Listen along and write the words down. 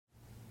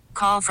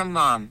Call from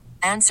mom.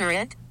 Answer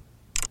it.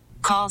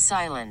 Call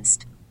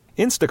silenced.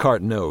 Instacart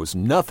knows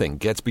nothing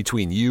gets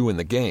between you and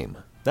the game.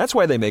 That's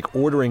why they make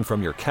ordering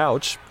from your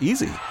couch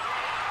easy.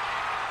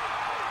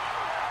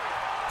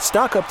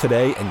 Stock up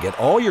today and get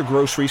all your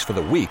groceries for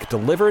the week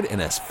delivered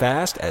in as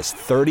fast as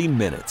 30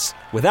 minutes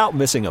without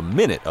missing a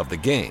minute of the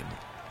game.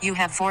 You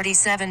have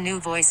 47 new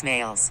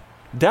voicemails.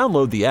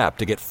 Download the app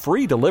to get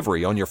free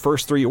delivery on your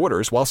first 3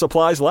 orders while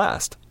supplies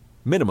last.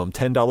 Minimum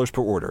 $10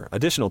 per order.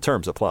 Additional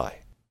terms apply.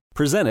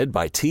 Presented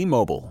by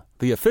T-Mobile,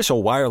 the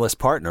official wireless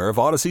partner of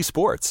Odyssey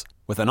Sports.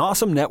 With an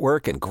awesome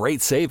network and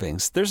great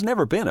savings, there's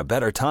never been a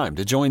better time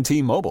to join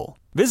T-Mobile.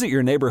 Visit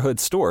your neighborhood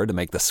store to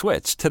make the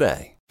switch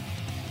today.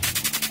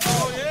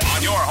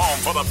 On your home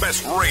for the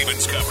best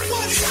Ravens coverage.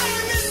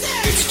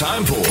 It's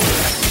time for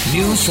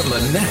News from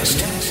the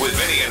Nest With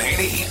Vinny and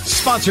Haney.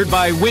 Sponsored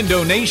by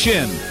Window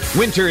Nation.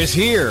 Winter is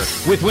here.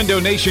 With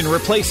Window Nation,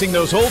 replacing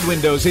those old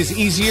windows is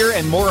easier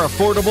and more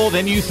affordable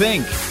than you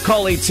think.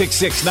 Call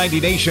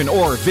 866-90-NATION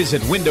or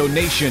visit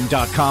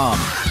windownation.com.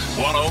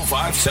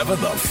 105.7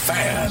 The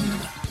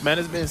Fan. Man,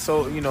 it's been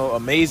so,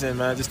 amazing,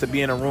 man, just to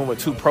be in a room with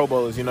 2 Pro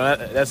Bowlers.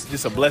 That's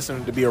just a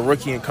blessing to be a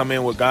rookie and come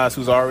in with guys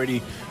who's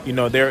already,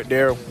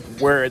 they're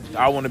where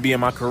I want to be in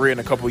my career in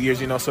a couple of years,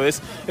 So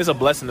it's a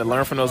blessing to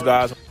learn from those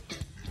guys.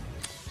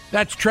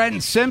 That's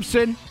Trenton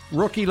Simpson,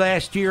 rookie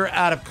last year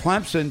out of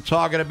Clemson,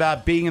 talking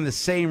about being in the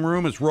same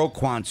room as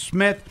Roquan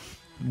Smith,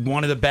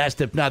 one of the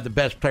best, if not the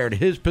best player at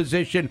his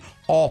position,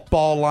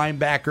 off-ball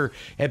linebacker,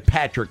 and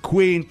Patrick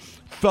Queen,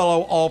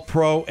 fellow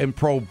All-Pro and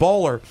Pro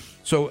Bowler.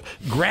 So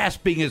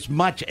grasping as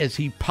much as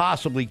he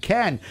possibly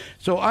can.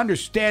 So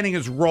understanding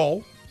his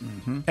role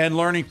and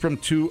learning from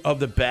 2 of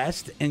the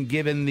best, and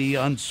given the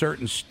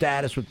uncertain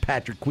status with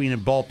Patrick Queen in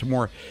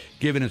Baltimore,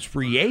 given his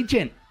free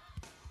agent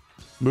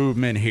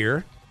movement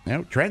here,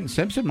 Trenton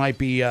Simpson might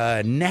be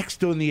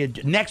next on the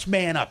next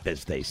man up,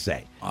 as they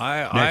say.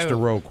 Next to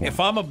Roquan. If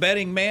I'm a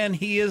betting man,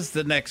 he is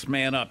the next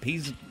man up.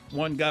 He's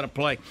one got to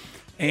play.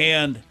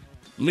 And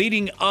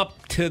leading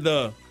up to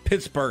the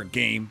Pittsburgh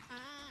game,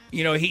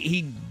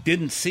 he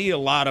didn't see a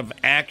lot of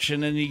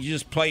action, and he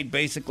just played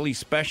basically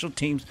special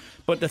teams.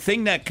 But the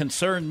thing that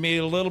concerned me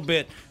a little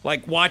bit,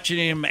 like watching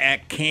him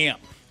at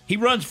camp, he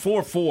runs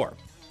 4.4.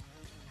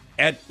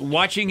 At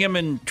watching him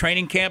in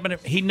training camp, and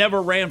he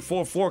never ran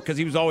 4.4 because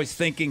he was always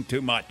thinking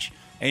too much.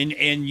 And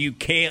you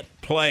can't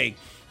play,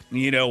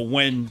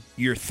 when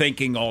you're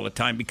thinking all the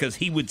time, because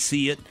he would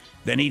see it,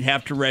 then he'd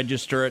have to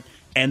register it,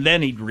 and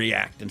then he'd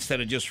react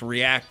instead of just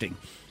reacting.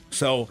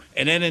 So,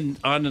 and then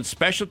on the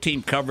special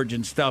team coverage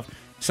and stuff,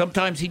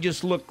 sometimes he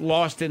just looked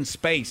lost in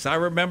space. I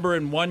remember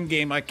in one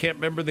game, I can't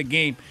remember the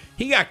game,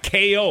 he got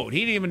KO'd.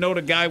 He didn't even know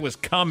the guy was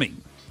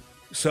coming.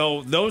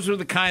 So those are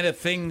the kind of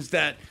things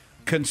that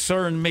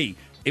concern me.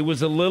 It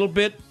was a little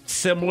bit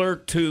similar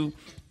to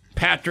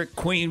Patrick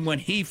Queen when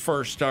he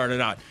first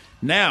started out.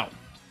 Now,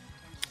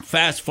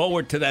 fast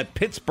forward to that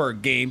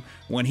Pittsburgh game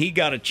when he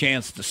got a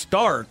chance to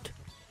start.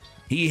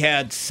 He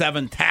had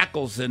 7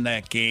 tackles in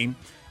that game,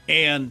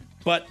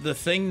 but the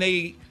thing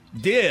they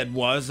did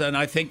was, and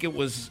I think it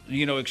was,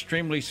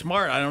 extremely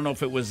smart. I don't know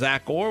if it was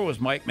Zach Orr, it was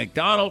Mike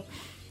McDonald,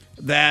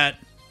 that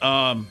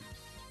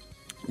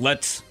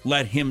let's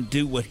let him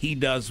do what he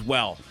does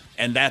well,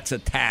 and that's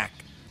attack.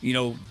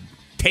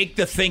 Take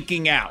the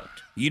thinking out.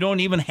 You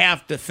don't even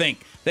have to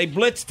think. They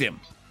blitzed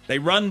him. They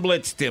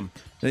blitzed him.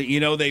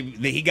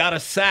 He got a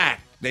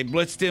sack. They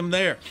blitzed him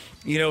there.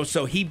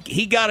 So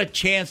he got a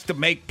chance to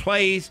make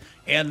plays,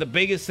 and the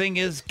biggest thing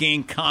is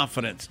gain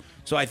confidence.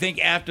 So I think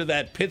after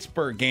that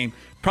Pittsburgh game,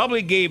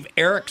 probably gave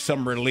Eric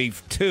some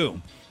relief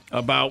too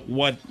about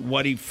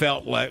what he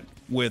felt like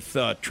with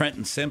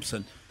Trenton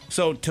Simpson.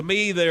 So to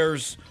me,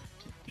 there's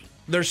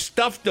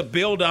stuff to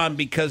build on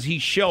because he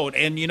showed.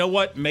 And you know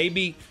what?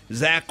 Maybe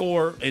Zach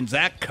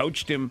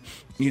coached him,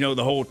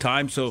 the whole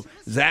time. So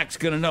Zach's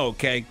going to know,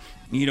 okay,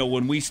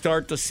 when we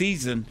start the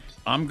season,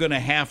 I'm going to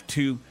have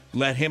to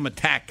let him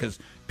attack because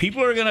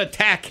people are going to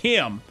attack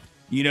him.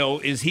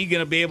 Is he going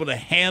to be able to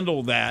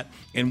handle that?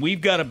 And we've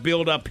got to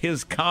build up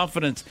his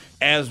confidence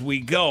as we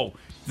go.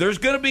 There's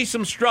going to be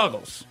some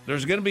struggles. And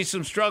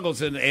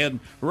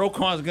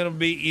Roquan's going to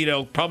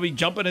be, probably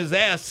jumping his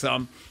ass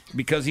some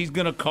because he's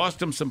going to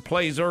cost him some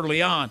plays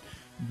early on.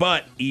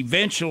 But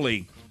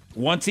eventually,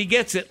 once he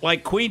gets it,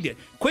 like Queen did.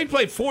 Queen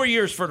played 4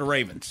 years for the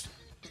Ravens.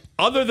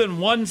 Other than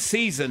one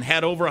season,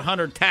 had over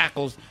 100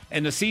 tackles,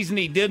 and the season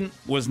he didn't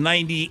was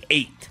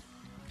 98.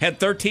 Had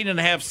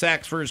 13.5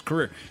 sacks for his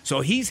career.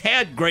 So he's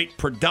had great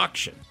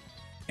production.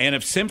 And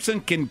if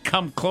Simpson can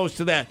come close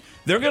to that,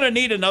 they're going to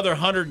need another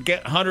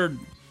 100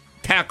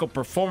 tackle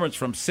performance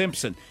from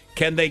Simpson.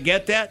 Can they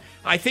get that?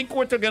 I think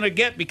what they're going to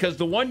get, because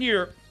the 1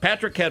 year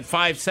Patrick had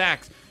 5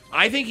 sacks,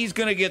 I think he's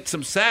going to get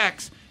some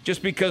sacks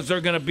just because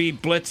they're going to be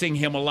blitzing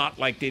him a lot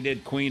like they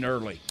did Queen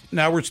early.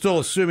 Now we're still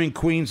assuming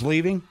Queen's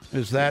leaving?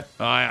 Is that?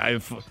 I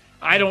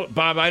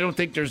don't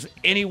think there's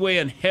any way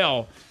in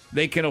hell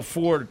they can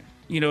afford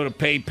to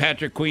pay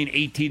Patrick Queen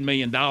 $18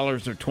 million or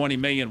 $20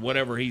 million,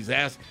 whatever he's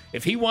asked.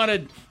 If he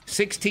wanted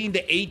 16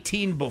 to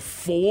 18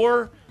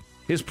 before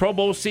his Pro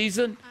Bowl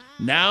season,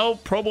 now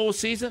Pro Bowl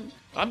season,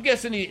 I'm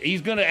guessing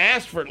he's going to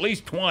ask for at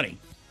least 20.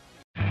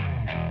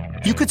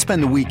 You could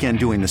spend the weekend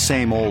doing the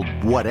same old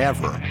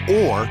whatever,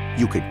 or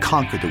you could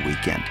conquer the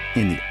weekend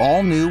in the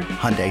all-new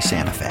Hyundai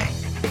Santa Fe.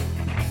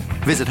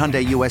 Visit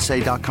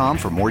HyundaiUSA.com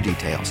for more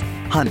details.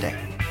 Hyundai,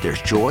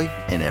 there's joy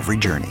in every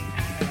journey.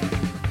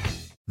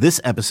 This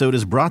episode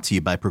is brought to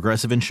you by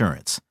Progressive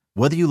Insurance.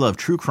 Whether you love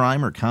true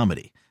crime or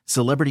comedy,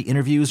 celebrity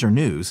interviews or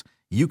news,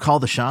 you call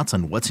the shots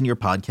on what's in your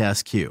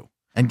podcast queue.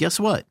 And guess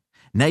what?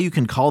 Now you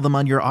can call them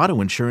on your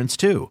auto insurance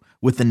too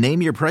with the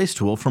Name Your Price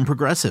tool from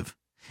Progressive.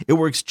 It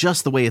works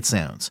just the way it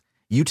sounds.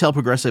 You tell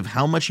Progressive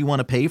how much you want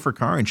to pay for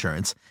car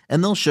insurance,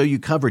 and they'll show you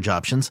coverage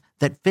options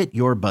that fit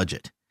your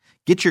budget.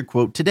 Get your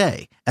quote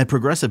today at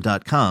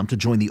Progressive.com to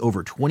join the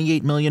over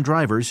 28 million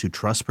drivers who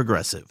trust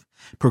Progressive.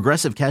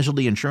 Progressive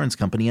Casualty Insurance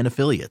Company and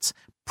Affiliates.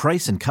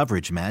 Price and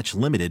coverage match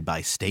limited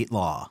by state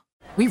law.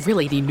 We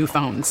really need new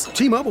phones.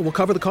 T-Mobile will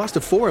cover the cost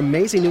of 4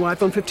 amazing new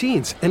iPhone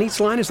 15s, and each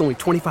line is only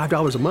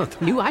 $25 a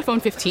month. New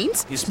iPhone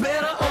 15s? It's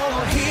better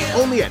over here.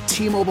 Only at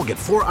T-Mobile, get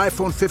 4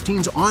 iPhone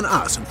 15s on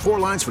us and 4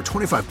 lines for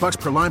 $25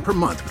 per line per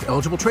month with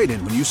eligible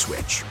trade-in when you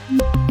switch.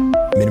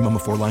 Minimum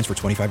of 4 lines for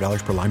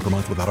 $25 per line per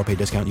month with autopay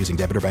discount using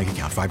debit or bank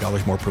account.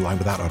 $5 more per line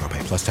without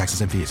autopay, plus taxes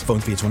and fees. Phone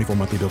fee at 24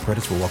 monthly bill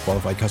credits for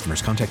well-qualified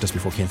customers. Contact us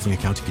before canceling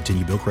account to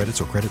continue bill credits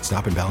or credit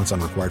stop and balance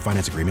on required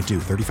finance agreement due.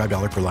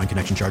 $35 per line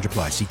connection charge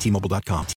applies. See T-Mobile.com.